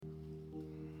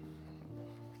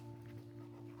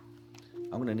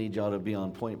I'm going to need y'all to be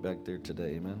on point back there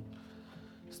today, amen.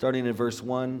 Starting in verse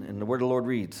 1, and the word of the Lord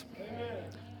reads, Amen.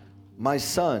 My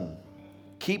son,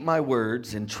 keep my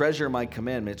words and treasure my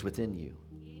commandments within you.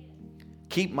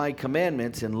 Keep my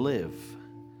commandments and live,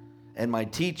 and my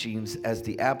teachings as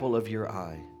the apple of your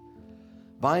eye.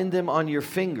 Bind them on your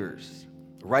fingers,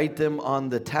 write them on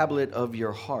the tablet of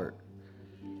your heart.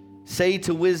 Say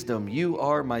to wisdom, you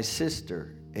are my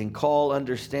sister, and call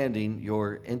understanding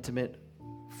your intimate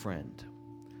friend.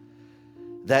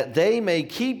 That they may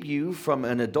keep you from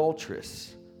an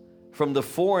adulteress, from the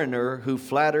foreigner who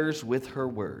flatters with her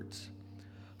words.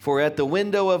 For at the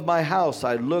window of my house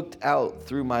I looked out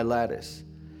through my lattice,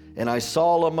 and I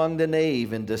saw among the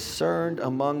knave and discerned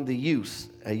among the youths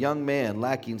a young man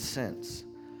lacking sense,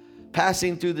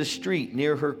 passing through the street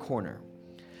near her corner.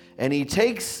 And he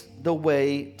takes the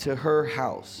way to her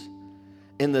house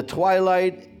in the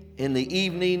twilight, in the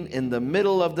evening, in the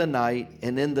middle of the night,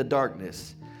 and in the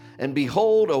darkness. And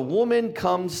behold, a woman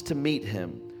comes to meet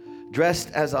him,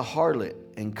 dressed as a harlot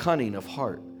and cunning of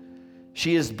heart.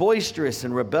 She is boisterous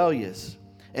and rebellious,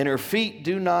 and her feet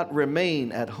do not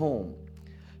remain at home.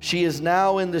 She is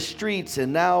now in the streets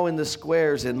and now in the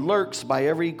squares, and lurks by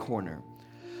every corner.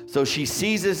 So she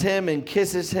seizes him and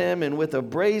kisses him, and with a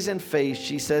brazen face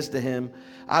she says to him,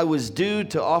 I was due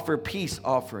to offer peace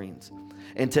offerings,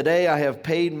 and today I have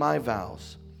paid my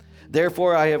vows.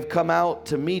 Therefore I have come out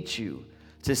to meet you,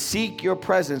 to seek your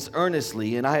presence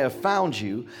earnestly, and I have found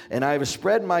you, and I have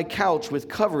spread my couch with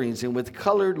coverings and with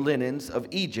colored linens of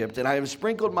Egypt, and I have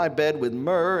sprinkled my bed with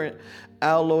myrrh,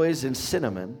 aloes, and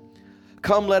cinnamon.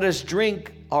 Come, let us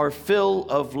drink our fill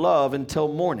of love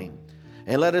until morning,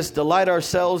 and let us delight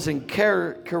ourselves in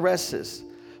caresses.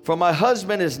 For my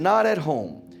husband is not at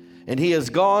home, and he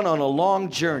has gone on a long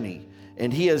journey,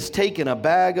 and he has taken a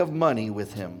bag of money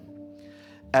with him.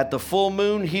 At the full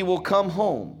moon he will come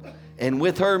home, and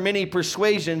with her many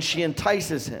persuasions she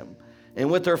entices him, and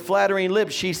with her flattering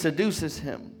lips she seduces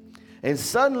him. And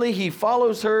suddenly he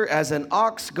follows her as an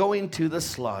ox going to the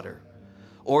slaughter,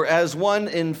 or as one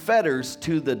in fetters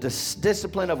to the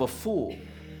discipline of a fool,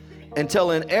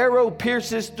 until an arrow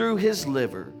pierces through his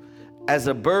liver, as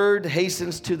a bird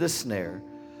hastens to the snare.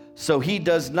 So he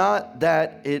does not know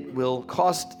that it'll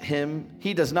cost him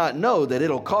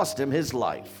his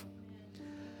life.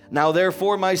 Now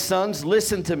therefore, my sons,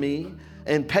 listen to me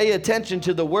and pay attention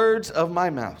to the words of my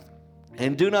mouth.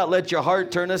 And do not let your heart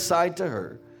turn aside to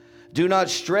her. Do not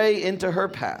stray into her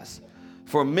paths.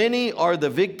 For many are the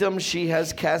victims she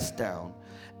has cast down,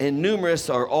 and numerous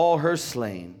are all her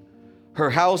slain. Her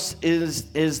house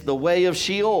is the way of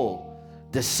Sheol,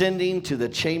 descending to the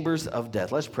chambers of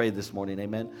death. Let's pray this morning,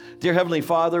 amen. Dear Heavenly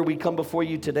Father, we come before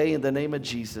you today in the name of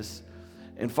Jesus.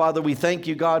 And Father, we thank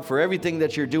you, God, for everything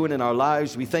that you're doing in our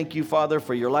lives. We thank you, Father,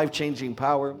 for your life-changing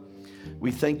power.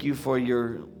 We thank you for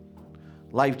your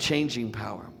life-changing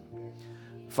power.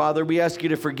 Father, we ask you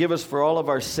to forgive us for all of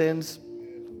our sins.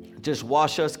 Just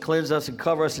wash us, cleanse us, and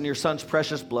cover us in your Son's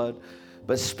precious blood.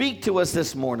 But speak to us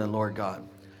this morning, Lord God.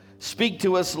 Speak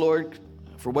to us, Lord,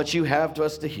 for what you have to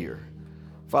us to hear.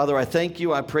 Father, I thank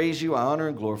you, I praise you, I honor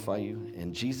and glorify you.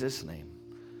 In Jesus' name,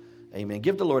 amen.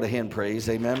 Give the Lord a hand praise,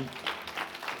 amen.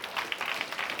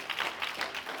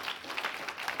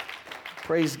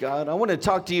 Praise God. I want to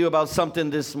talk to you about something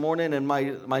this morning, and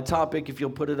my topic, if you'll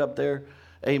put it up there,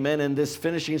 amen, in this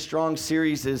Finishing Strong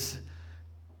series is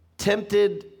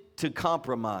tempted to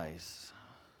compromise.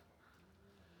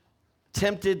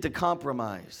 Tempted to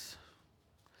compromise.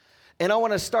 And I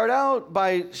want to start out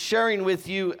by sharing with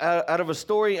you out of a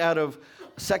story out of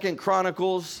 2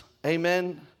 Chronicles,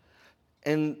 amen,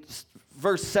 in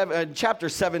chapter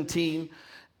 17.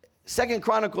 2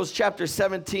 Chronicles chapter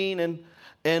 17,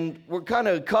 and we're kind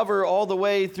of cover all the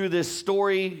way through this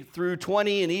story through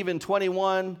 20 and even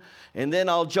 21. And then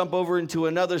I'll jump over into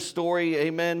another story,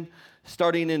 amen,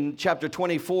 starting in chapter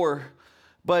 24.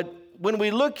 But when we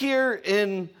look here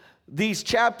in these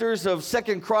chapters of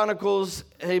 2 Chronicles,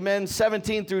 amen,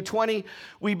 17 through 20,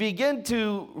 we begin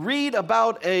to read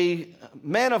about a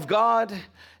man of God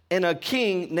and a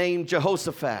king named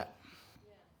Jehoshaphat.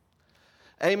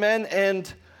 Amen.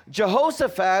 And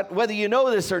Jehoshaphat, whether you know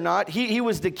this or not, he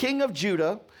was the king of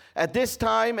Judah. At this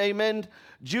time, amen,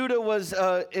 Judah was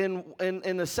in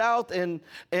the south and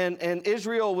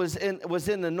Israel was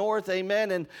in the north,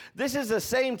 amen. And this is the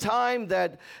same time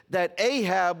that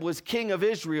Ahab was king of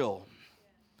Israel.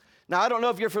 Now, I don't know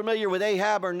if you're familiar with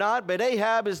Ahab or not, but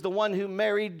Ahab is the one who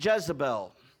married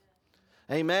Jezebel.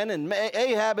 Amen. And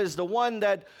Ahab is the one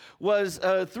that was,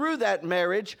 through that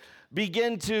marriage,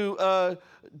 began to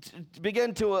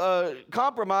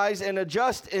compromise and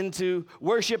adjust into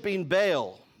worshiping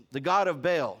Baal, the god of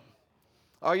Baal.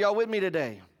 Are y'all with me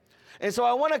today? And so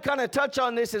I want to kind of touch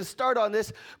on this and start on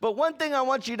this. But one thing I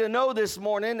want you to know this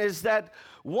morning is that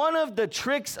one of the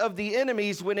tricks of the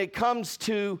enemies when it comes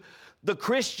to the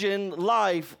Christian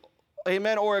life,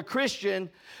 amen, or a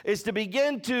Christian, is to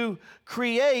begin to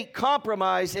create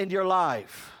compromise in your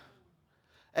life.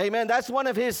 Amen. That's one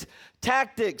of his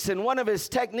tactics and one of his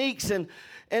techniques.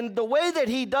 And the way that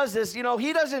he does this, you know,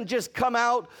 he doesn't just come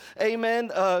out,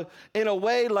 amen, in a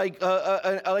way like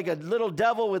a little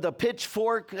devil with a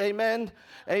pitchfork, amen,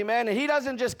 amen. And he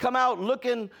doesn't just come out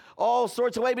looking all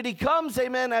sorts of ways, but he comes,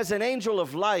 amen, as an angel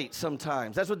of light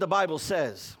sometimes. That's what the Bible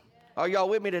says. Are y'all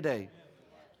with me today?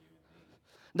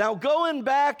 Now, going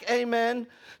back, amen,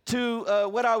 to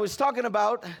what I was talking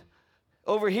about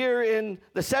over here in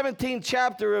the 17th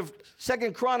chapter of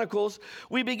 2 Chronicles,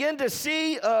 we begin to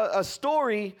see a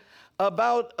story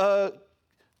about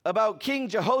King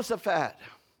Jehoshaphat.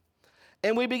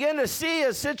 And we begin to see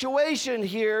a situation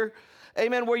here,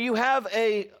 amen, where you have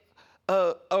a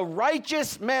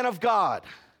righteous man of God.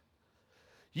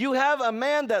 You have a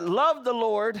man that loved the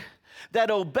Lord, that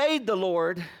obeyed the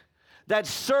Lord, that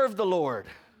served the Lord.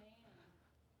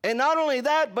 And not only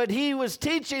that, but he was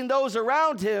teaching those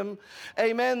around him,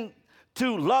 amen,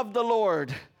 to love the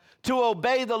Lord, to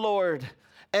obey the Lord,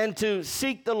 and to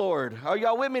seek the Lord. Are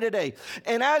y'all with me today?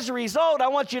 And as a result, I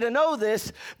want you to know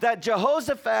this, that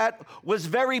Jehoshaphat was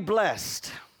very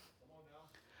blessed.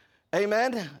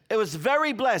 Amen. It was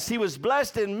very blessed. He was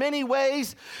blessed in many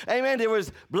ways. Amen. He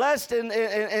was blessed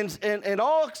in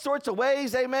all sorts of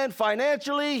ways. Amen.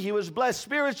 Financially, he was blessed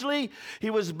spiritually. He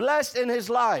was blessed in his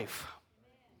life.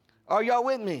 Are y'all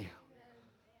with me?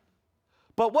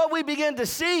 But what we begin to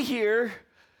see here,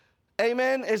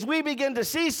 amen, is we begin to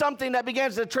see something that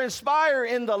begins to transpire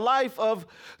in the life of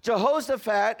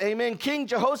Jehoshaphat, amen, King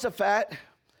Jehoshaphat,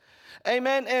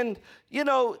 amen. And, you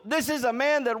know, this is a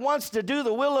man that wants to do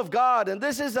the will of God, and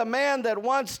this is a man that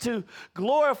wants to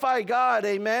glorify God,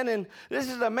 amen, and this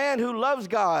is a man who loves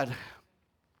God.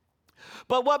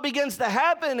 But what begins to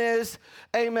happen is,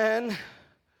 amen,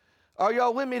 are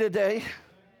y'all with me today?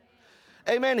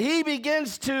 Amen. He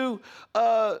begins to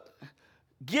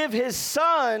give his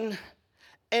son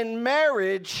in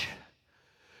marriage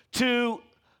to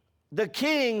the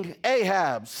king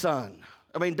Ahab's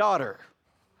daughter.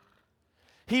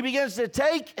 He begins to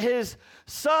take his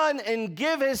son and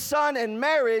give his son in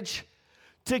marriage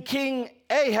to King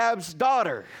Ahab's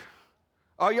daughter.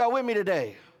 Are y'all with me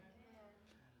today?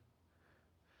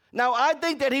 Now, I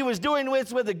think that he was doing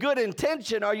this with a good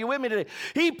intention. Are you with me today?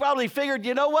 He probably figured,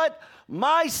 you know what?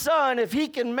 My son, if he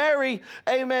can marry,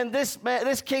 amen, this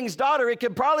king's daughter, it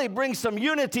can probably bring some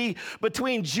unity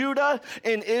between Judah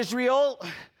and Israel.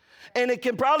 And it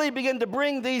can probably begin to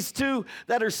bring these two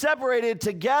that are separated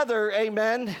together,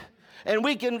 amen. And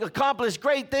we can accomplish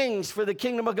great things for the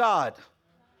kingdom of God.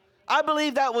 I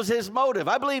believe that was his motive.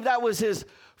 I believe that was his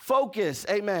focus,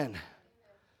 amen.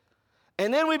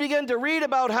 And then we begin to read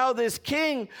about how this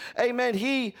king, amen,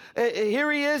 here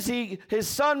he is, his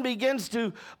son begins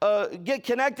to get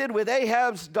connected with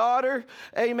Ahab's daughter,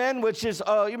 amen, which is,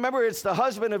 you remember, it's the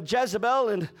husband of Jezebel,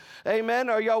 and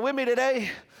amen, are y'all with me today?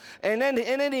 And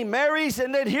then he marries,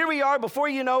 and then here we are, before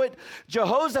you know it,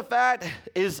 Jehoshaphat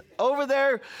is over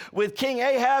there with King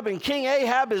Ahab, and King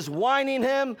Ahab is wining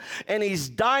him, and he's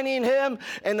dining him,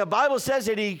 and the Bible says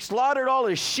that he slaughtered all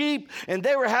his sheep, and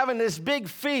they were having this big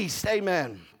feast,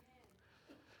 amen.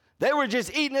 They were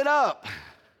just eating it up.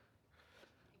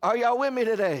 Are y'all with me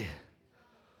today?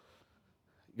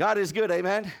 God is good,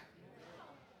 amen.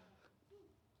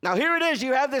 Now here it is,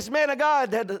 you have this man of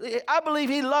God that I believe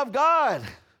he loved God.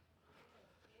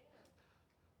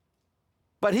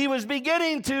 But he was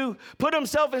beginning to put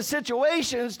himself in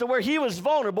situations to where he was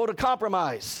vulnerable to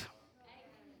compromise.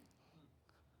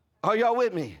 Are y'all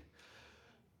with me?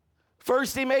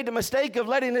 First, he made the mistake of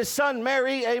letting his son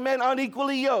marry, amen,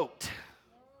 unequally yoked.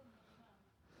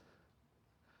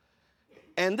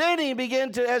 And then he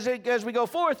began to, as we go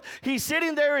forth, he's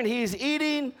sitting there and he's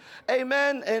eating,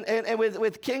 amen, and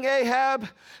with King Ahab,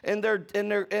 and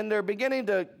they're beginning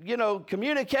to,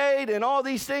 communicate and all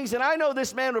these things. And I know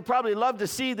this man would probably love to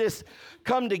see this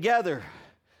come together.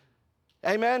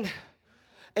 Amen.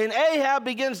 And Ahab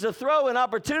begins to throw an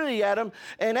opportunity at him,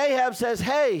 and Ahab says,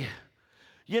 hey,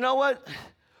 you know what?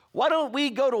 Why don't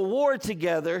we go to war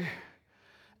together?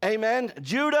 Amen.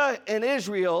 Judah and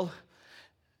Israel.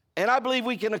 And I believe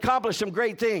we can accomplish some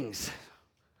great things.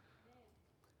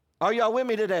 Are y'all with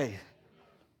me today?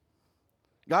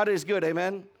 God is good,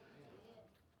 amen?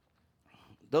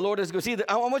 The Lord is good. See,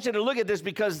 I want you to look at this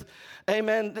because,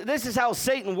 amen, this is how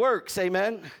Satan works,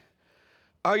 amen?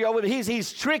 Are y'all with me?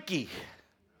 He's tricky.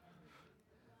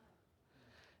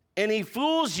 And he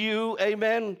fools you,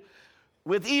 amen,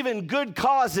 with even good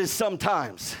causes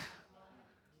sometimes.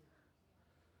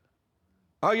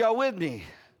 Are y'all with me?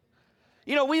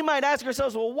 You know, we might ask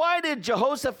ourselves, well, why did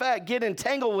Jehoshaphat get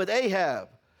entangled with Ahab?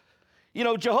 You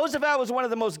know, Jehoshaphat was one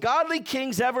of the most godly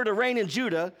kings ever to reign in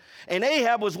Judah, and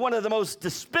Ahab was one of the most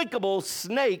despicable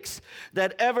snakes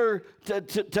that ever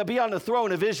to be on the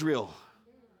throne of Israel.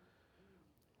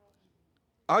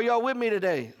 Are y'all with me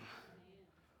today?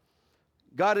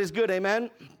 God is good, amen?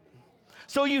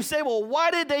 So you say, well,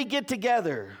 why did they get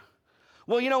together?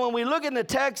 Well, you know, when we look in the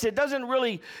text, it doesn't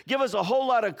really give us a whole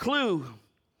lot of clue,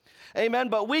 amen?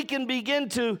 But we can begin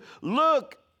to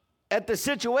look at the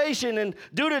situation, and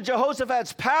due to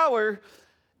Jehoshaphat's power,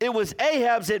 it was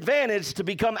Ahab's advantage to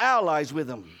become allies with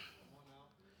him.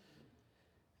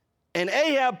 And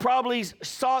Ahab probably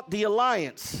sought the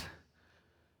alliance.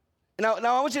 Now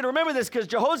I want you to remember this, because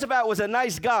Jehoshaphat was a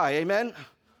nice guy, amen?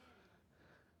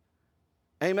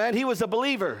 Amen. He was a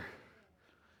believer.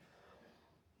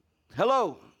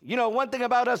 Hello. You know, one thing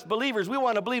about us believers, we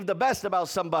want to believe the best about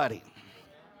somebody.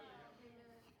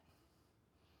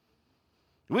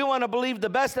 We want to believe the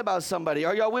best about somebody.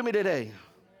 Are y'all with me today?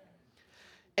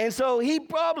 And so he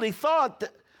probably thought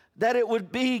that it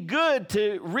would be good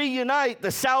to reunite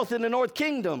the south and the north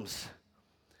kingdoms.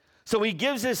 So he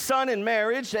gives his son in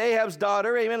marriage to Ahab's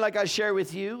daughter, amen, like I share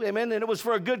with you, amen, and it was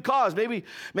for a good cause. Maybe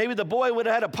the boy would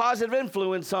have had a positive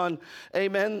influence on,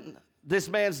 amen, this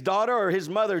man's daughter or his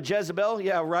mother, Jezebel.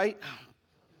 Yeah, right.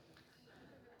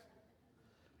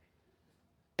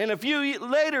 And a few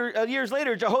years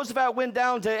later, Jehoshaphat went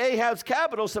down to Ahab's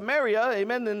capital, Samaria,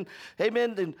 amen,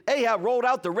 and Ahab rolled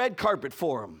out the red carpet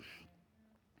for him.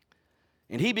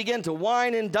 And he began to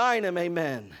wine and dine him,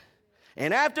 amen.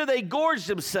 And after they gorged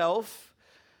himself,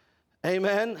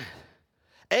 amen,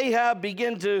 Ahab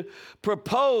began to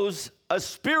propose a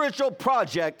spiritual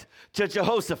project to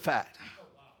Jehoshaphat.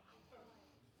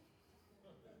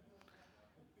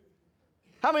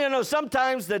 How many of you know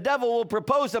sometimes the devil will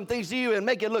propose some things to you and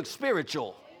make it look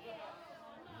spiritual?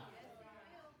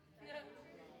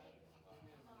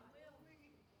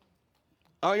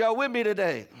 Are y'all with me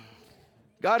today?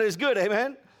 God is good,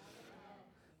 amen?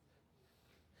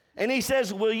 And he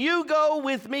says, will you go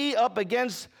with me up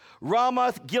against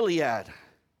Ramoth Gilead?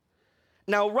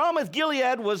 Now, Ramoth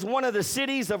Gilead was one of the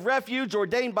cities of refuge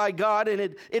ordained by God, and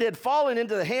it had fallen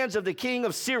into the hands of the king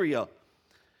of Syria.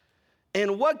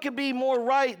 And what could be more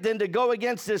right than to go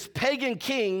against this pagan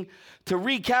king to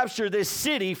recapture this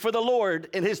city for the Lord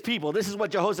and his people? This is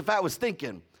what Jehoshaphat was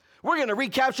thinking. We're going to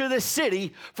recapture this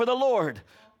city for the Lord.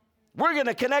 We're going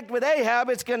to connect with Ahab.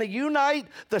 It's going to unite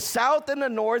the south and the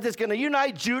north. It's going to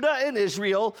unite Judah and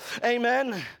Israel.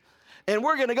 Amen. And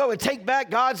we're going to go and take back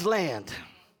God's land.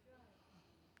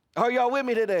 Are y'all with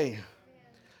me today?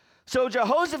 So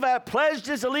Jehoshaphat pledged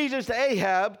his allegiance to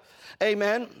Ahab.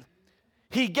 Amen.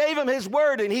 He gave him his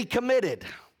word and he committed.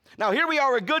 Now here we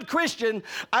are, a good Christian.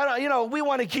 We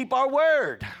want to keep our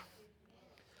word.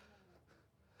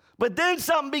 But then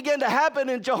something began to happen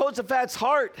in Jehoshaphat's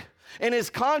heart and his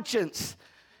conscience.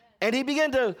 And he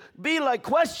began to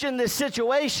question this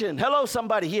situation. Hello,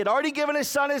 somebody. He had already given his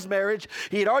son his marriage.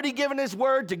 He had already given his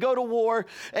word to go to war,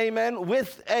 amen,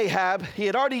 with Ahab. He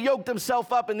had already yoked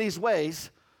himself up in these ways.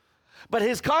 But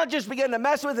his conscience began to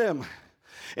mess with him.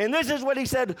 And this is what he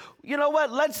said, you know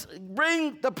what, let's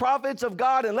bring the prophets of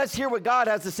God and let's hear what God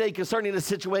has to say concerning the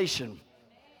situation.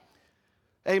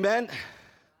 Amen.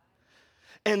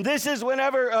 And this is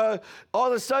whenever all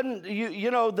of a sudden,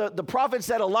 the prophets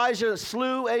that Elijah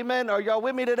slew, amen, are y'all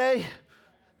with me today?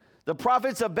 The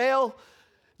prophets of Baal,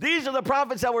 these are the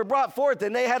prophets that were brought forth,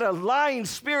 and they had a lying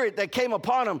spirit that came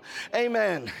upon them,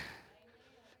 amen.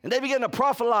 And they began to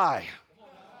prophesy.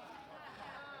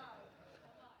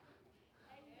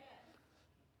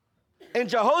 And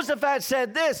Jehoshaphat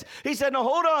said this. He said, no,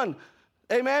 hold on.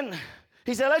 Amen.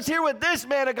 He said, let's hear what this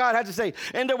man of God had to say.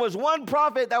 And there was one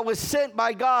prophet that was sent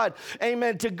by God,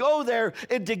 amen, to go there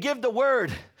and to give the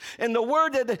word. And the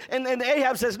word and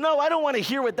Ahab says, no, I don't want to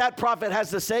hear what that prophet has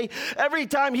to say. Every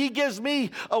time he gives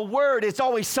me a word, it's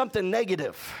always something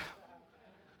negative.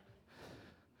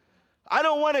 I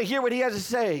don't want to hear what he has to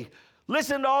say.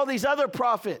 Listen to all these other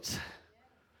prophets.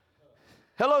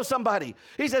 Hello, somebody.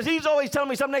 He says, he's always telling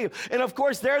me something negative. And of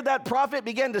course, there that prophet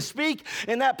began to speak,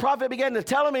 and that prophet began to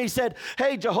tell him, and he said,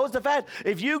 hey, Jehoshaphat,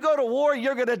 if you go to war,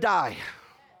 you're going to die.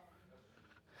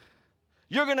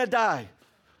 You're going to die.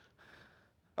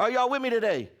 Are y'all with me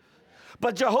today?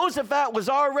 But Jehoshaphat was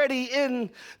already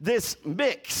in this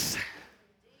mix.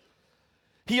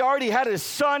 He already had his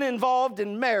son involved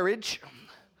in marriage.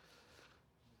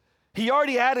 He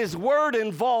already had his word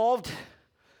involved.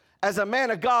 as a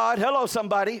man of God. Hello,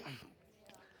 somebody.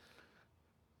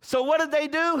 So what did they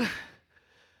do?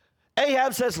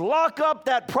 Ahab says, lock up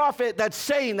that prophet that's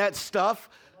saying that stuff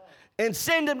and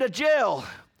send him to jail.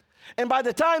 And by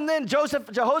the time then,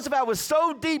 Jehoshaphat was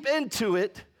so deep into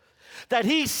it that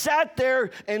he sat there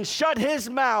and shut his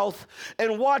mouth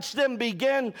and watched them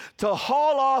begin to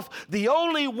haul off the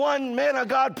only one man of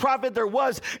God prophet there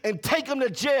was and take him to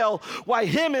jail, while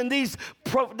him and these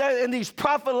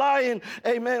prophet lying,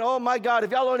 amen, oh my God,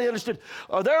 if y'all only understood,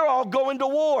 they're all going to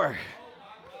war.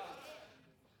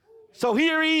 So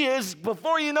here he is,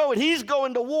 before you know it, he's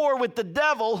going to war with the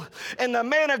devil, and the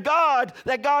man of God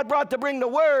that God brought to bring the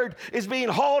word is being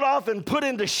hauled off and put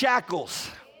into shackles.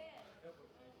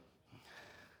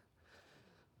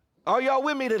 Are y'all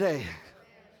with me today?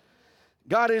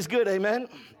 God is good, amen?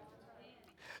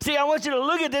 See, I want you to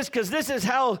look at this, because this is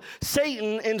how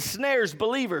Satan ensnares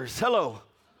believers. Hello.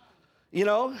 You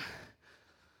know?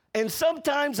 And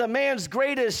sometimes a man's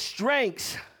greatest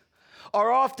strengths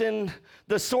are often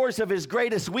the source of his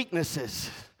greatest weaknesses.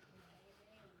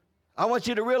 I want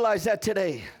you to realize that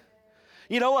today.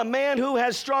 You know, a man who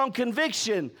has strong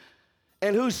conviction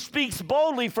and who speaks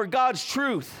boldly for God's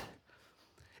truth,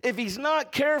 if he's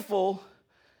not careful,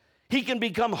 he can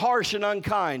become harsh and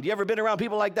unkind. You ever been around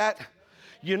people like that?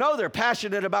 You know they're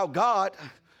passionate about God.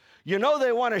 You know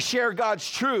they want to share God's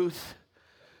truth.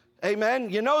 Amen.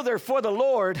 You know they're for the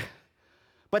Lord,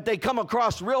 but they come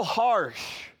across real harsh.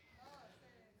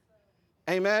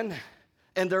 Amen.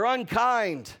 And they're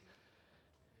unkind.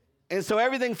 And so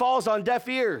everything falls on deaf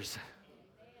ears.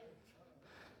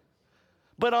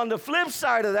 But on the flip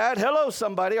side of that, hello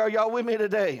somebody, are y'all with me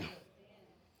today?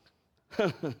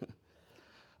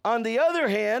 On the other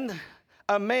hand,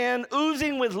 a man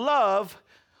oozing with love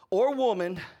or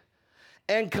woman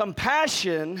and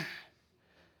compassion,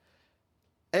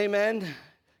 amen,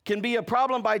 can be a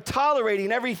problem by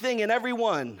tolerating everything and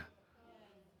everyone,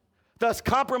 thus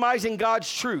compromising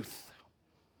God's truth.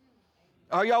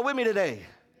 Are y'all with me today?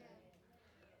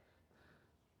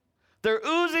 They're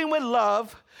oozing with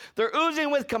love, they're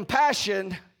oozing with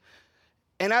compassion,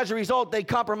 and as a result, they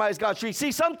compromise God's truth.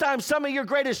 See, sometimes some of your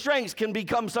greatest strengths can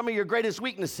become some of your greatest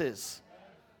weaknesses.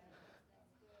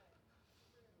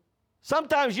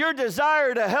 Sometimes your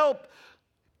desire to help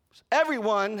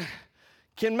everyone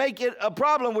can make it a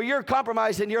problem where you're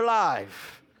compromising your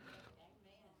life.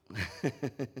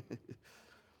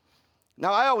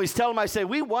 Now, I always tell them, I say,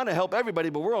 we want to help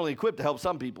everybody, but we're only equipped to help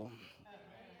some people.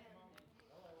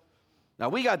 Now,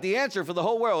 we got the answer for the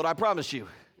whole world, I promise you.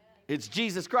 It's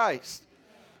Jesus Christ.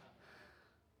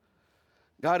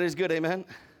 God is good, amen?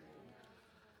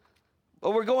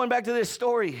 But we're going back to this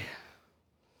story.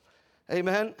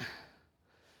 Amen?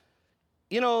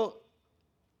 You know,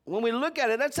 when we look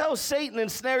at it, that's how Satan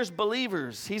ensnares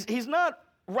believers. He's not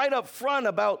right up front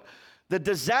about the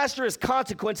disastrous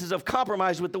consequences of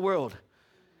compromise with the world.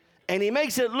 And he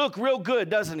makes it look real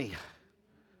good, doesn't he?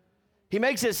 He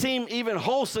makes it seem even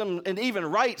wholesome and even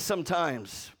right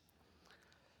sometimes.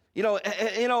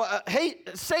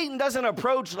 Satan doesn't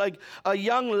approach like a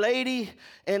young lady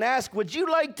and ask, would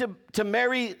you like to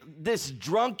marry this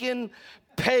drunken,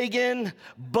 pagan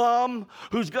bum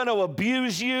who's going to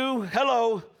abuse you,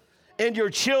 hello, and your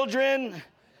children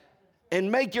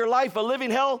and make your life a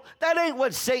living hell? That ain't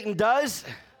what Satan does.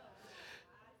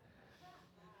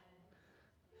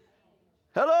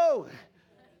 Hello?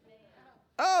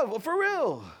 Oh, well, for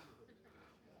real.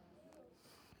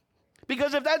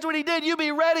 Because if that's what he did, you'd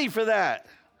be ready for that.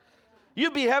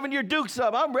 You'd be having your dukes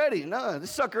up. I'm ready. No,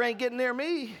 this sucker ain't getting near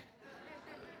me.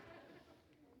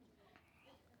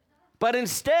 But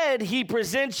instead, he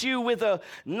presents you with a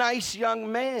nice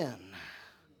young man.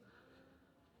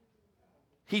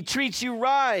 He treats you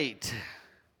right.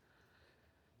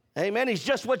 Amen. He's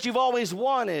just what you've always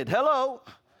wanted. Hello.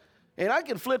 And I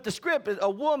can flip the script. A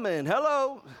woman.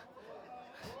 Hello.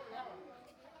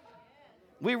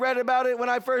 We read about it when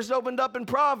I first opened up in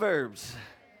Proverbs.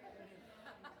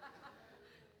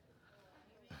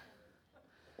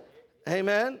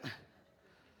 Amen.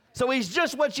 So he's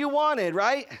just what you wanted,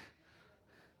 right?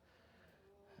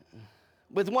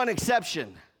 With one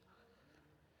exception.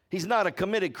 He's not a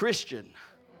committed Christian.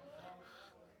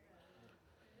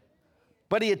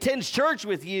 But he attends church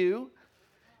with you,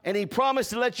 and he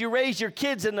promised to let you raise your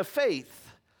kids in the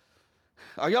faith.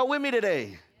 Are y'all with me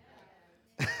today?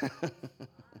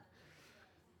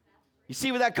 You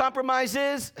see what that compromise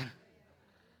is?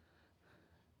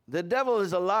 The devil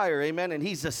is a liar, amen, and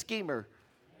he's a schemer.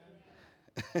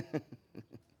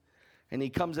 And he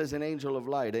comes as an angel of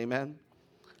light, amen.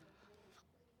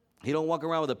 He don't walk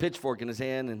around with a pitchfork in his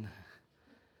hand and,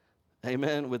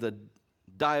 amen, with a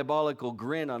diabolical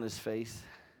grin on his face.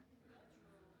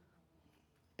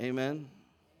 Amen.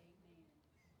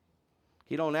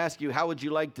 He don't ask you, how would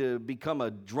you like to become a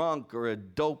drunk or a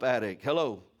dope addict?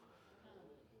 Hello.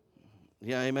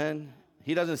 Yeah, amen.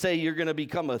 He doesn't say you're going to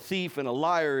become a thief and a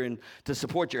liar and to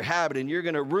support your habit, and you're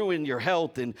going to ruin your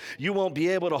health, and you won't be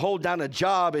able to hold down a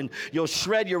job, and you'll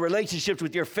shred your relationships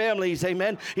with your families.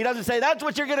 Amen. He doesn't say that's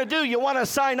what you're going to do. You want to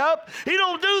sign up? He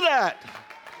don't do that.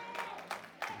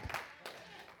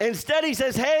 Instead, he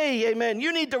says, hey, amen,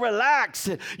 you need to relax.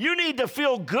 You need to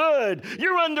feel good.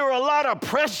 You're under a lot of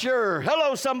pressure.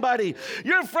 Hello, somebody.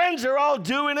 Your friends are all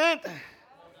doing it.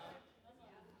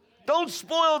 Don't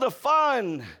spoil the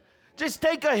fun. Just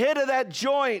take a hit of that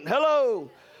joint. Hello.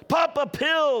 Pop a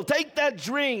pill. Take that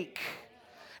drink.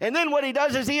 And then what he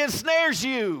does is he ensnares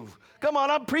you. Come on,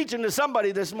 I'm preaching to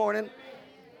somebody this morning.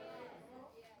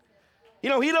 You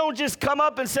know, he don't just come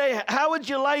up and say, how would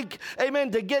you like,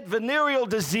 amen, to get venereal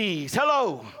disease?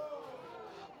 Hello.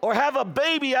 Or have a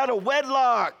baby out of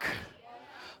wedlock.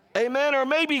 Amen. Or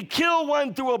maybe kill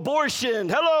one through abortion.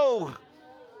 Hello.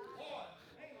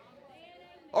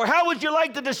 Or how would you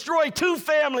like to destroy two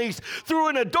families through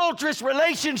an adulterous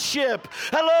relationship?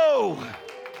 Hello.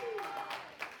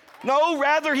 No,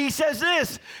 rather he says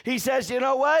this. He says, you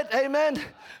know what? Amen.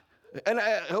 And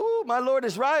my Lord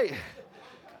is right.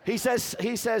 He says,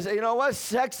 you know what?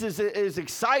 Sex is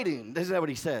exciting. Isn't that what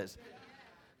he says?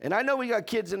 And I know we got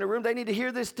kids in the room. They need to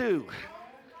hear this too.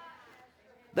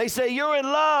 They say, you're in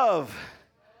love.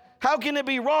 How can it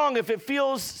be wrong if it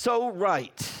feels so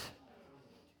right?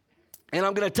 And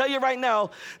I'm going to tell you right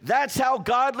now, that's how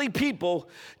godly people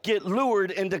get lured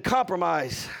into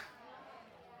compromise.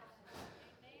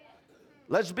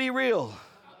 Let's be real.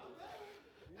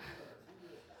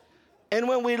 And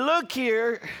when we look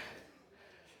here,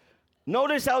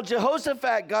 notice how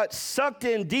Jehoshaphat got sucked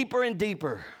in deeper and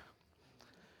deeper.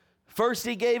 First,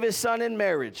 he gave his son in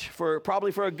marriage,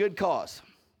 probably for a good cause.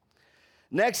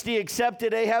 Next, he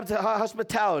accepted Ahab's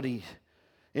hospitality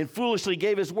and foolishly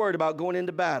gave his word about going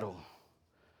into battle.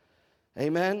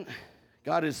 Amen.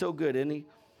 God is so good, isn't he?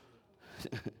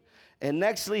 And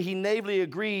nextly, he naively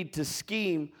agreed to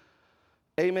scheme,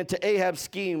 amen, to Ahab's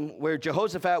scheme where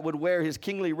Jehoshaphat would wear his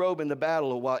kingly robe in the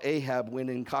battle while Ahab went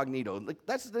incognito. Look,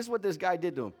 this is what this guy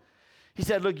did to him. He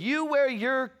said, look, you wear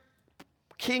your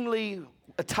kingly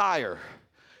attire,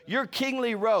 your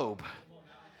kingly robe.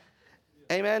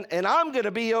 Amen. And I'm going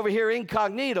to be over here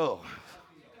incognito.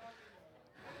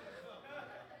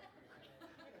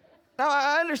 Now,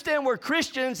 I understand we're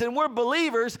Christians and we're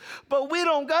believers, but we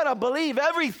don't got to believe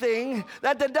everything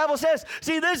that the devil says.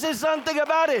 See, this is something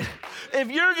about it.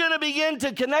 If you're going to begin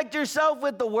to connect yourself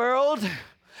with the world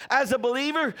as a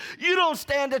believer, you don't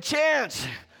stand a chance.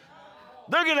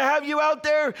 They're going to have you out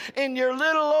there in your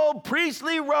little old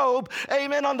priestly robe,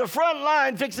 amen, on the front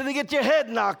line fixing to get your head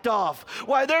knocked off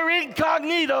while they're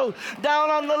incognito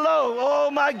down on the low. Oh,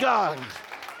 my God.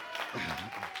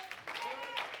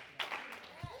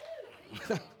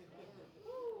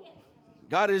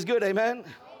 God is good, amen?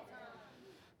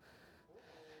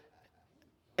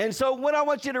 And so what I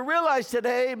want you to realize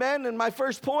today, amen, and my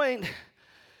first point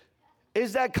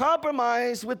is that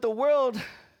compromise with the world,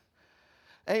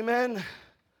 amen,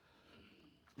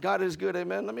 God is good,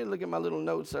 amen. Let me look at my little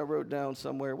notes I wrote down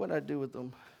somewhere. What did I do with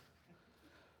them?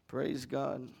 Praise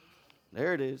God.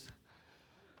 There it is.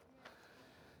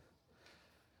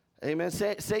 Amen.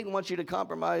 Satan wants you to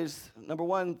compromise, number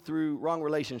one, through wrong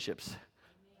relationships.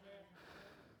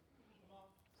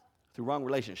 Through wrong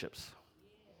relationships.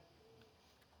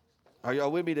 Are y'all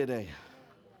with me today?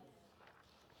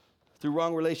 Through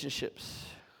wrong relationships.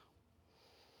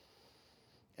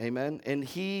 Amen. And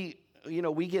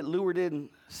we get lured in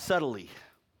subtly.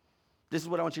 This is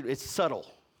what I want you to do. It's subtle.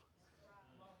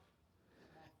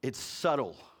 It's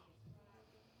subtle.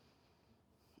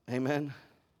 Amen.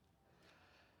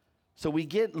 So we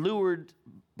get lured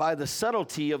by the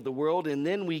subtlety of the world, and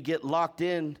then we get locked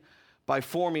in by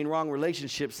forming wrong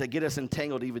relationships that get us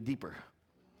entangled even deeper.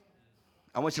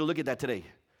 I want you to look at that today.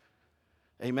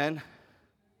 Amen.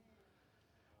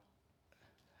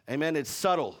 Amen. It's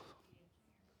subtle.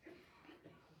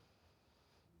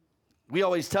 We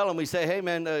always tell them, we say, hey,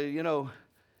 man,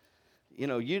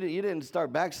 you didn't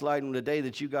start backsliding the day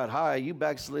that you got high. You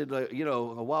backslid, a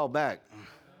while back.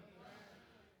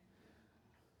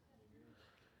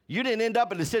 You didn't end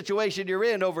up in the situation you're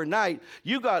in overnight.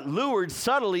 You got lured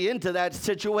subtly into that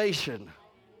situation.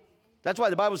 That's why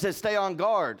the Bible says stay on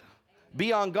guard.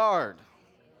 Be on guard.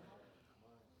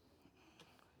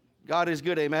 God is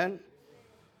good, amen?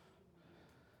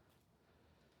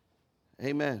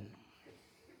 Amen.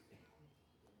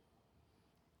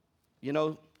 You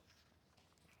know,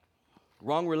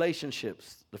 Wrong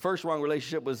relationships. The first wrong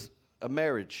relationship was a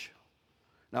marriage.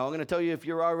 Now, I'm going to tell you, if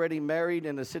you're already married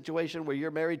in a situation where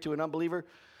you're married to an unbeliever,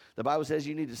 the Bible says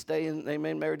you need to stay in,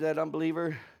 amen, married to that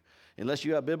unbeliever, unless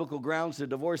you have biblical grounds to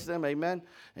divorce them, amen.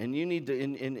 And you need to,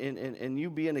 and you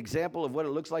be an example of what it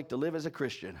looks like to live as a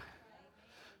Christian.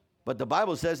 But the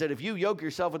Bible says that if you yoke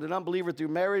yourself with an unbeliever through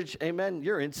marriage, amen,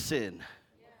 you're in sin.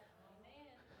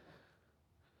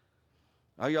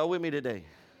 Are y'all with me today?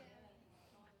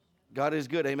 God is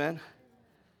good, amen.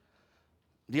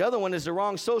 The other one is the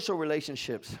wrong social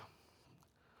relationships.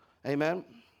 Amen.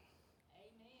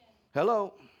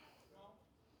 Hello.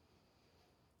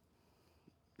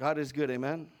 God is good,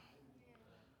 amen.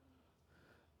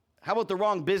 How about the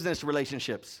wrong business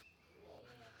relationships?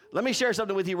 Let me share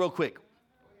something with you real quick.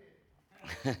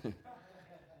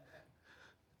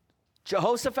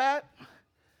 Jehoshaphat,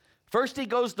 first he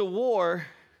goes to war,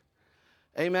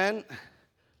 amen,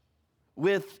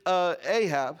 with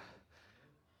Ahab.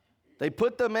 They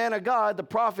put the man of God, the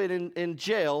prophet, in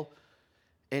jail,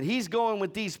 and he's going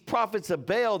with these prophets of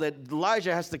Baal that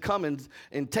Elijah has to come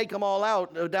and take them all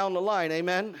out down the line,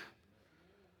 amen.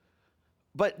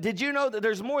 But did you know that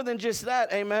there's more than just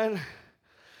that, amen?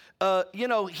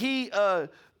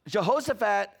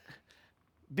 Jehoshaphat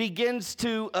begins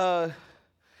to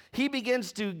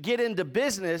get into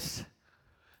business,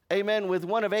 amen, with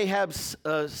one of Ahab's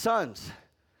sons.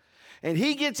 And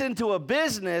he gets into a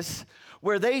business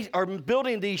where they are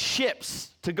building these ships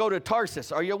to go to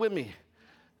Tarsus. Are you with me?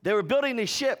 They were building these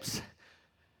ships.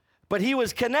 But he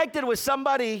was connected with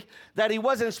somebody that he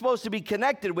wasn't supposed to be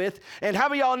connected with. And how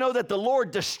many of y'all know that the Lord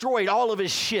destroyed all of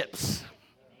his ships?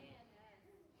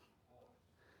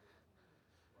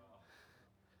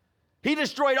 He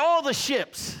destroyed all the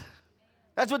ships.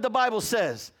 That's what the Bible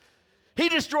says. He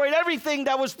destroyed everything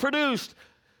that was produced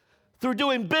through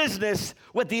doing business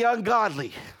with the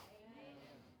ungodly.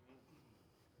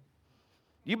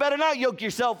 You better not yoke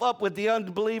yourself up with the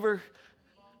unbeliever.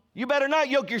 You better not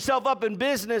yoke yourself up in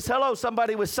business. Hello,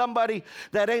 somebody, with somebody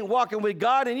that ain't walking with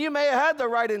God, and you may have had the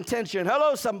right intention.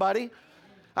 Hello, somebody.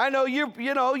 I know you had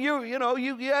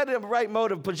the right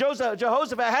motive, but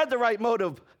Jehoshaphat had the right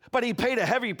motive, but he paid a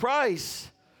heavy price.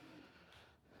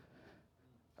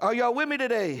 Are y'all with me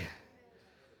today?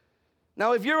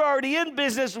 Now, if you're already in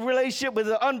business relationship with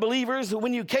the unbelievers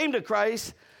when you came to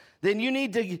Christ, then you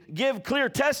need to give clear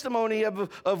testimony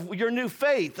of your new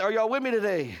faith. Are y'all with me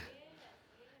today?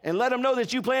 And let them know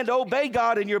that you plan to obey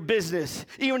God in your business,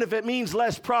 even if it means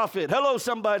less profit. Hello,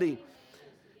 somebody.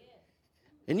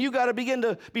 And you got to begin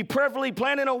to be prayerfully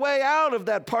planning a way out of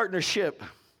that partnership.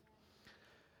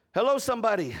 Hello,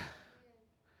 somebody.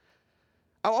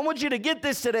 I want you to get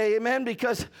this today, amen,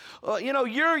 because,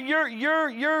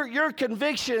 your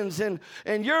convictions and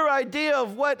your idea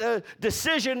of what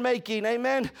decision making,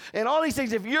 amen, and all these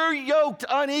things, if you're yoked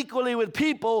unequally with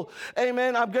people,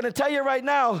 amen, I'm going to tell you right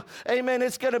now, amen,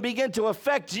 it's going to begin to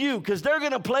affect you because they're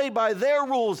going to play by their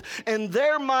rules and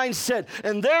their mindset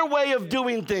and their way of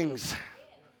doing things,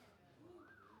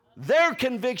 their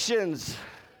convictions.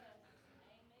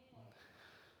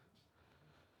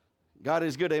 God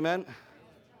is good, amen.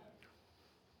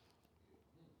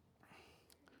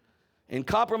 And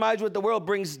compromise with the world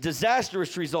brings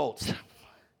disastrous results.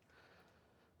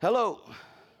 Hello.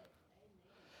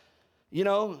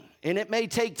 And it may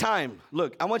take time.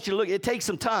 Look, I want you to look. It takes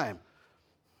some time.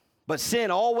 But sin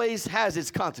always has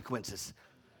its consequences.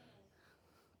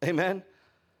 Amen.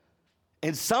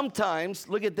 And sometimes,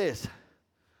 look at this.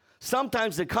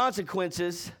 Sometimes the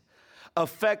consequences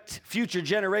affect future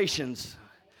generations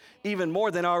even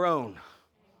more than our own.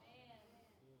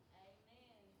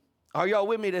 Are y'all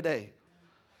with me today?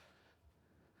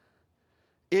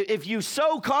 If you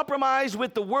so compromise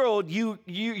with the world, you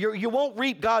won't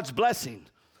reap God's blessing.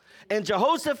 And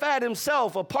Jehoshaphat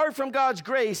himself, apart from God's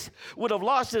grace, would have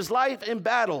lost his life in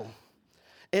battle.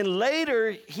 And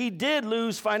later, he did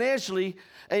lose financially,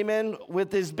 amen,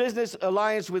 with his business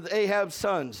alliance with Ahab's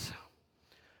sons.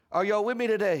 Are y'all with me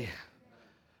today?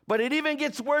 But it even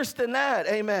gets worse than that,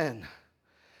 amen.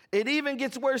 It even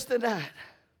gets worse than that.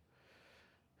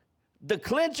 The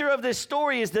clincher of this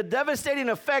story is the devastating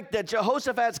effect that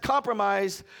Jehoshaphat's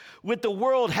compromise with the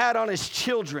world had on his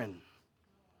children.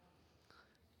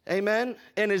 Amen?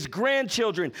 And his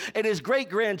grandchildren and his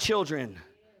great-grandchildren.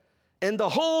 And the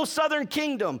whole southern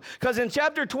kingdom. Because in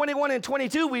chapter 21 and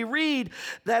 22, we read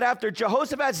that after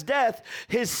Jehoshaphat's death,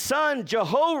 his son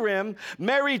Jehoram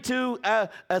married to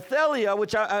Athaliah,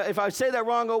 which if I say that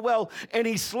wrong, oh well, and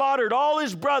he slaughtered all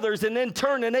his brothers and then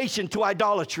turned the nation to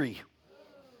idolatry.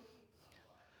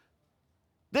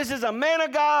 This is a man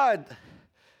of God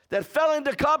that fell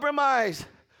into compromise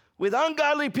with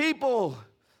ungodly people,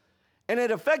 and it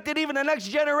affected even the next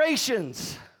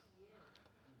generations.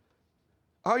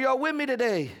 Are y'all with me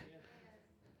today?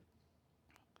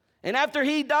 And after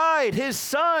he died, his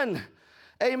son,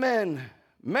 amen,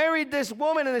 married this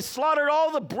woman and they slaughtered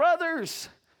all the brothers.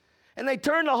 And they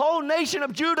turned the whole nation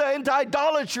of Judah into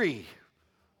idolatry.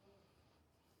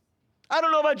 I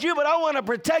don't know about you, but I want to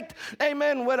protect,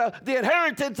 amen, the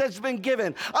inheritance that's been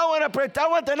given. I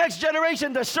want the next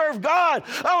generation to serve God.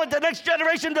 I want the next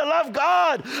generation to love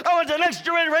God. I want the next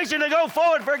generation to go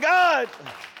forward for God.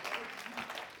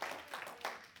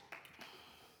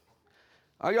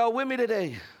 Are y'all with me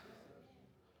today?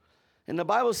 And the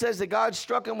Bible says that God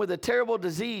struck him with a terrible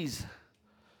disease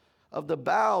of the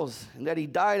bowels, and that he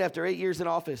died after 8 years in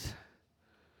office.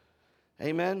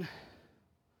 Amen.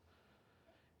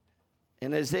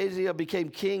 And Ahaziah became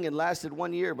king and lasted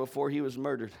 1 year before he was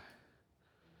murdered.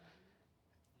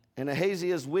 And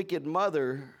Ahaziah's wicked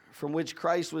mother, from which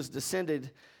Christ was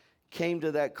descended, came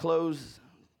close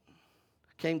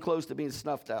to being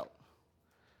snuffed out.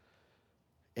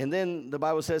 And then the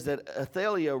Bible says that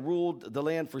Athaliah ruled the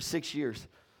land for 6 years.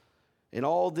 And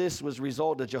all this was a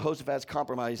result of Jehoshaphat's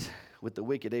compromise with the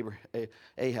wicked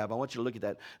Ahab. I want you to look at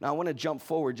that. Now I want to jump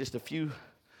forward just a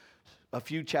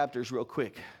few chapters real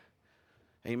quick.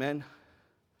 Amen.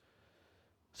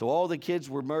 So all the kids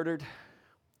were murdered.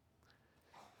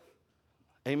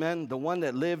 Amen. The one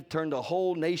that lived turned the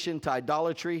whole nation to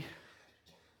idolatry.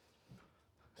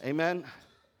 Amen.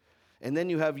 And then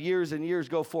you have years and years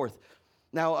go forth.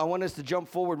 Now I want us to jump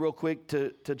forward real quick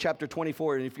to chapter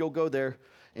 24. And if you'll go there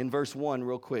in verse 1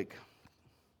 real quick.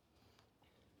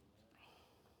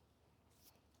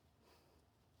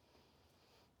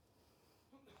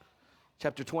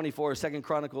 Chapter 24, 2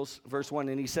 Chronicles, verse 1.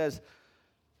 And he says,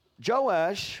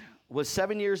 Joash was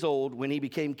 7 years old when he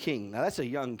became king. Now that's a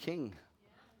young king.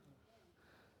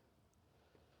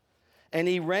 And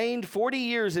he reigned 40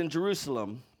 years in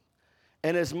Jerusalem.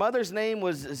 And his mother's name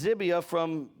was Zibiah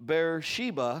from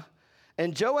Beersheba.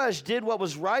 And Joash did what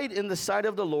was right in the sight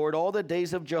of the Lord all the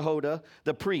days of Jehoiada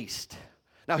the priest.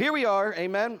 Now here we are,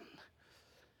 amen.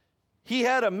 He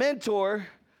had a mentor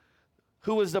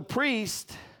who was the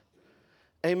priest,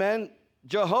 amen,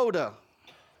 Jehoiada.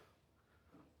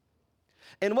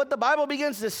 And what the Bible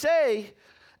begins to say,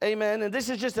 amen, and this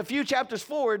is just a few chapters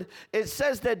forward, it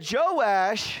says that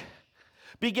Joash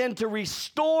began to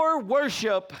restore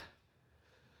worship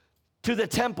to the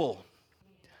temple.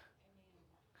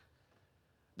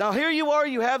 Now here you are,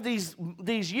 you have these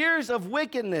years of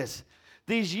wickedness,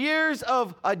 these years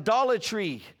of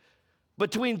idolatry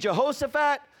between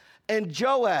Jehoshaphat and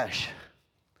Joash.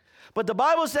 But the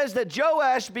Bible says that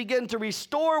Joash began to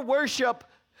restore worship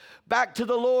back to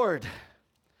the Lord.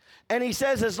 And he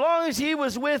says as long as he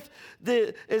was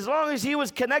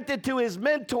connected to his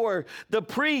mentor, the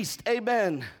priest,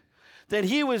 amen, that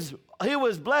he was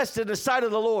blessed in the sight of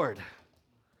the Lord.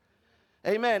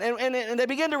 Amen. And they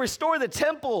began to restore the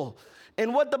temple.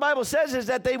 And what the Bible says is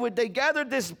that they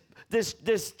gathered this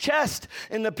chest,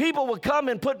 and the people would come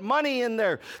and put money in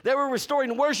there. They were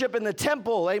restoring worship in the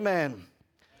temple. Amen.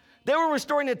 They were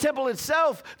restoring the temple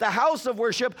itself, the house of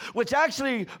worship, which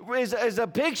actually is a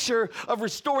picture of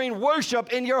restoring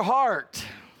worship in your heart.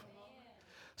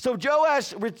 So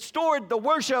Joash restored the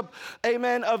worship,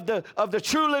 amen, of the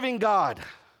true living God.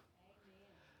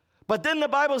 But then the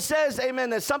Bible says,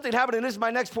 amen, that something happened, and this is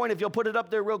my next point, if you'll put it up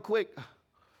there real quick.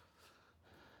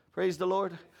 Praise the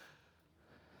Lord.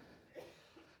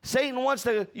 Satan wants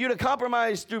you to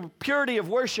compromise through purity of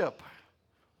worship.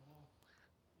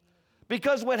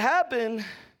 Because what happened,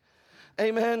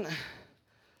 amen,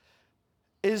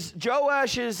 is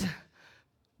Joash's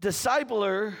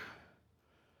discipler,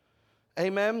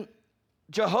 amen,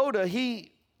 Jehoiada,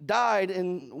 he died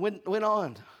and went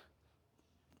on.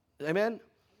 Amen.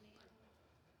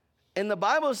 And the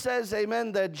Bible says,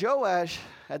 amen, that Joash,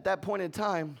 at that point in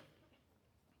time,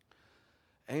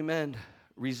 amen,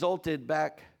 resulted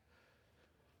back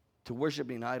to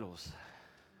worshiping idols.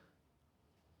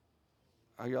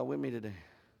 Are y'all with me today?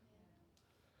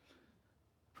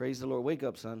 Praise the Lord. Wake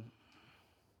up, son.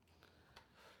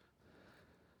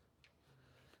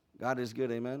 God is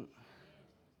good, amen.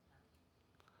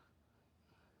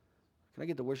 Can I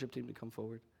get the worship team to come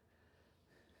forward?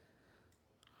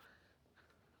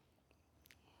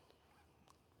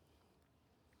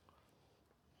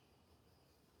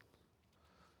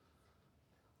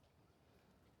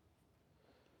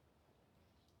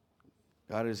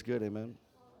 God is good, amen.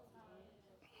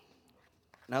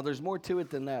 Now, there's more to it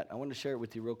than that. I want to share it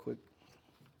with you real quick.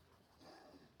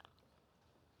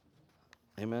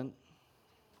 Amen.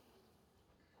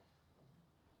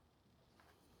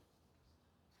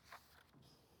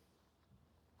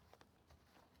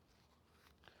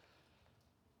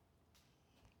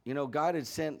 You know, God had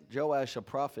sent Joash a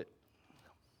prophet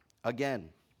again.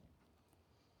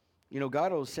 You know,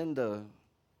 God will send a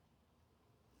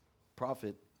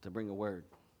prophet to bring a word.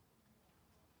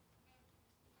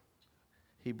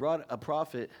 He brought a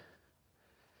prophet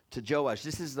to Joash.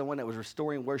 This is the one that was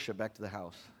restoring worship back to the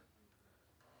house.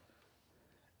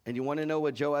 And you want to know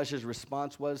what Joash's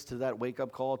response was to that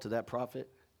wake-up call, to that prophet?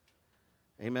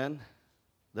 Amen?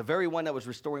 The very one that was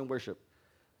restoring worship.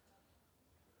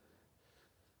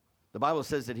 The Bible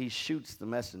says that he shoots the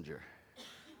messenger.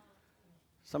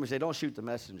 Somebody say, don't shoot the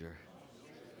messenger.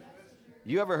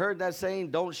 You ever heard that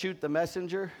saying, don't shoot the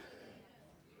messenger?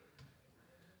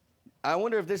 I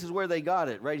wonder if this is where they got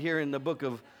it, right here in the book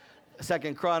of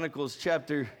 2 Chronicles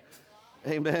chapter,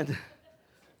 amen,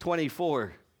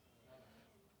 24.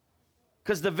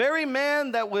 Because the very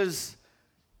man that was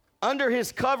under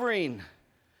his covering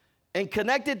and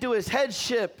connected to his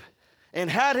headship and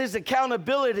had his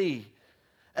accountability,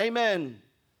 amen,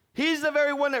 he's the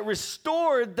very one that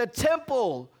restored the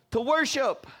temple to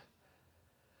worship.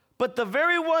 But the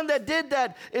very one that did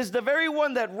that is the very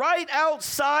one that right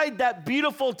outside that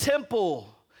beautiful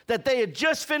temple that they had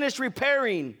just finished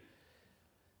repairing,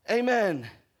 amen,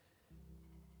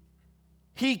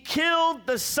 he killed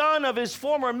the son of his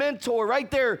former mentor right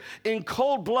there in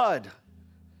cold blood.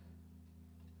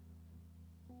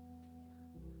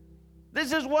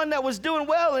 This is one that was doing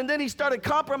well, and then he started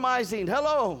compromising.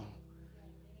 Hello.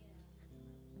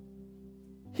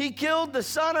 He killed the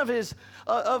son of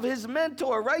his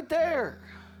mentor right there.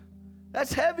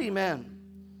 That's heavy, man.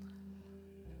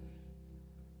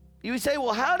 You say,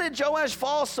 well, how did Joash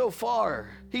fall so far?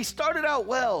 He started out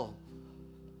well.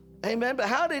 Amen. But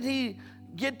how did he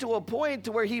get to a point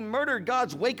to where he murdered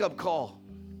God's wake-up call?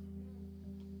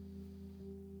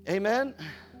 Amen.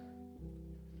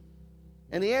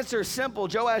 And the answer is simple.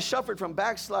 Joash suffered from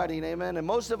backsliding, amen. And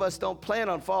most of us don't plan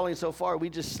on falling so far. We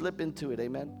just slip into it,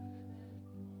 amen.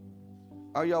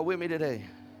 Are y'all with me today?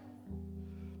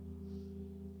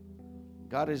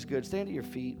 God is good. Stand to your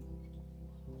feet.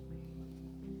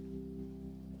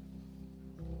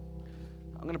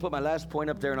 I'm going to put my last point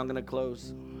up there and I'm going to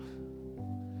close.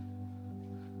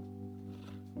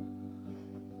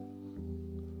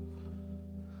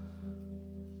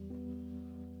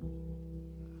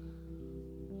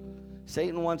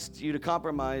 Satan wants you to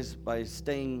compromise by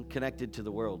staying connected to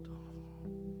the world.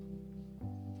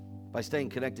 By staying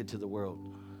connected to the world.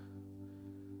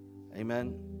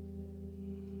 Amen.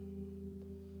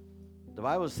 The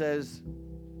Bible says,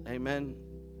 amen,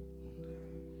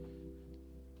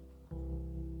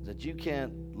 that you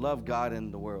can't love God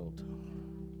in the world.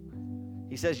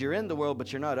 He says you're in the world,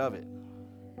 but you're not of it.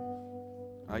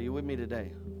 Are you with me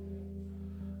today?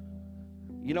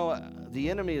 You know, the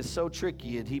enemy is so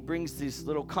tricky, and he brings these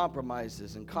little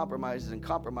compromises and compromises and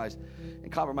compromise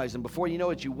and compromise. And before you know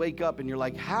it, you wake up and you're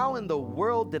like, how in the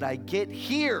world did I get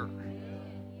here?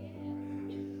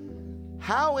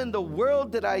 How in the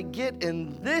world did I get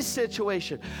in this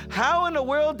situation? How in the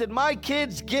world did my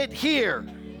kids get here?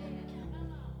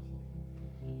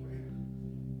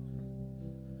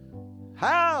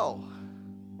 How?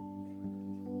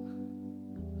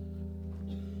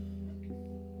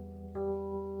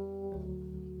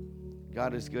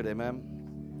 God is good, amen.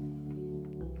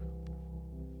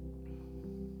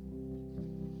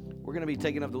 We're going to be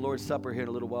taking up the Lord's Supper here in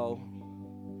a little while.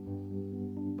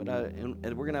 But and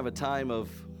we're going to have a time of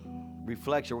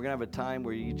reflection. We're going to have a time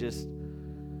where you just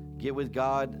get with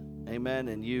God, amen,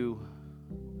 and you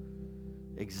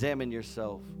examine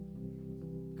yourself.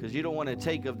 Because you don't want to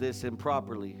take of this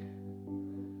improperly.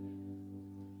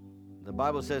 The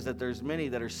Bible says that there's many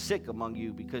that are sick among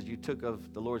you because you took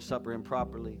of the Lord's Supper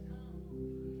improperly.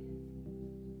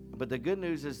 But the good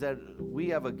news is that we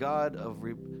have a God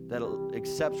that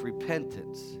accepts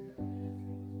repentance.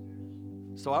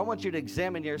 So I want you to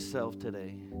examine yourself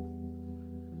today.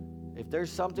 If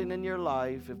there's something in your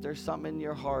life, if there's something in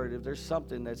your heart, if there's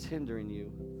something that's hindering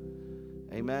you,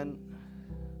 amen,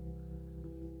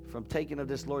 from taking of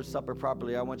this Lord's Supper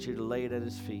properly, I want you to lay it at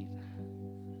his feet.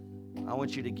 I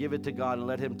want you to give it to God and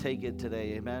let him take it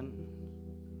today, amen.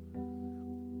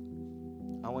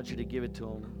 I want you to give it to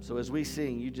him. So as we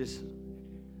sing, you just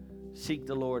seek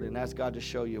the Lord and ask God to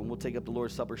show you, and we'll take up the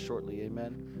Lord's Supper shortly,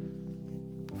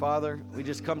 amen. Father, we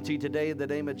just come to you today in the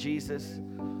name of Jesus.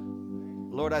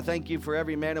 Lord, I thank you for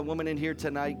every man and woman in here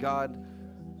tonight, God.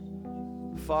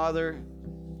 Father,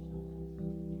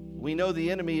 we know the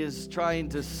enemy is trying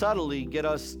to subtly get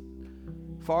us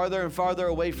farther and farther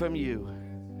away from you.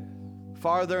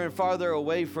 Farther and farther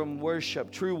away from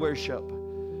worship, true worship.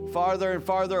 Farther and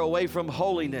farther away from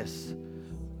holiness.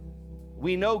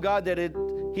 We know, God, that it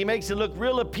He makes it look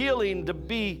real appealing to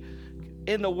be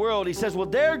in the world. He says, well,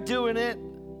 they're doing it.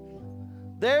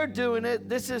 They're doing it.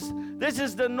 This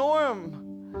is the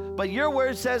norm. But your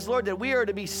word says, Lord, that we are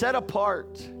to be set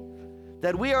apart,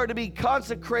 that we are to be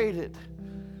consecrated,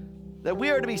 that we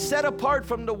are to be set apart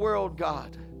from the world,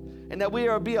 God, and that we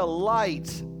are to be a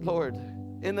light, Lord,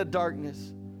 in the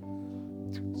darkness.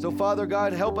 So, Father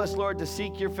God, help us, Lord, to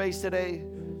seek your face today.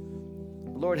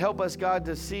 Lord, help us, God,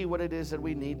 to see what it is that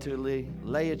we need to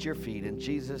lay at your feet. In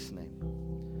Jesus' name,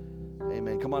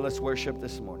 amen. Come on, let's worship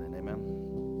this morning. Amen.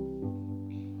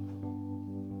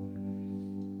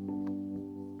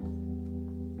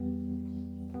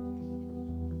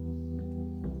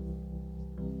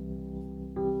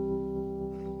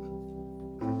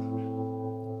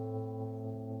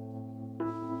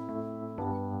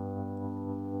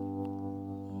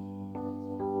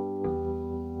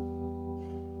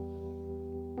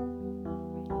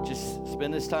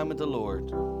 Spend this time with the Lord.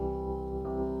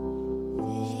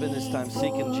 Spend this time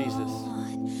seeking Jesus.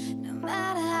 No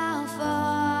matter how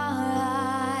far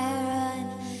I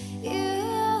run, you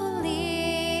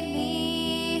lead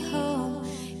me home.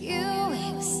 You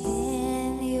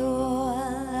extend your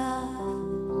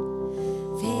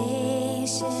love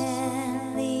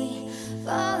patiently,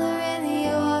 Father, and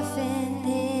the orphan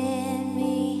in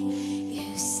me.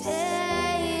 You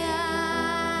say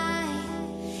I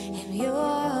am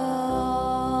yours.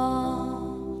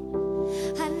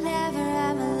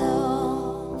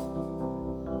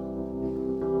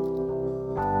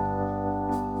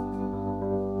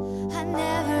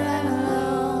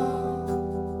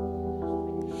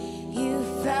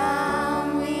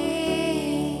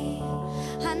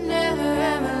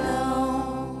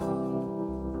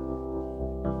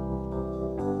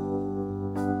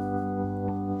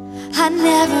 I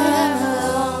never am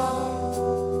alone.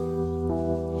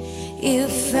 You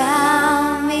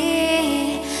found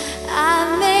me.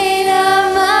 I made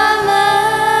up my mind.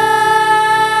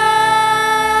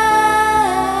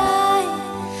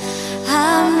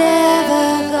 I'm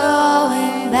never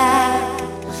going back.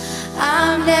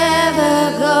 I'm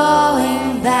never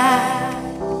going back.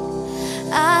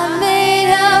 I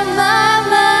made up my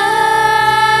mind.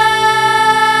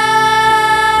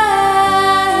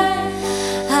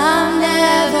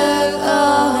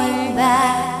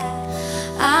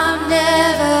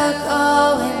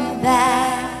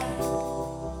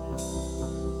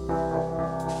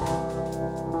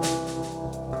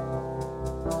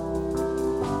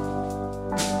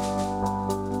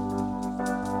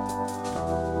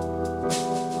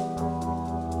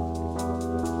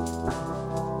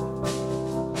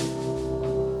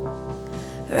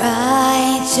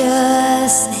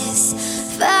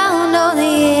 Righteousness found on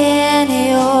the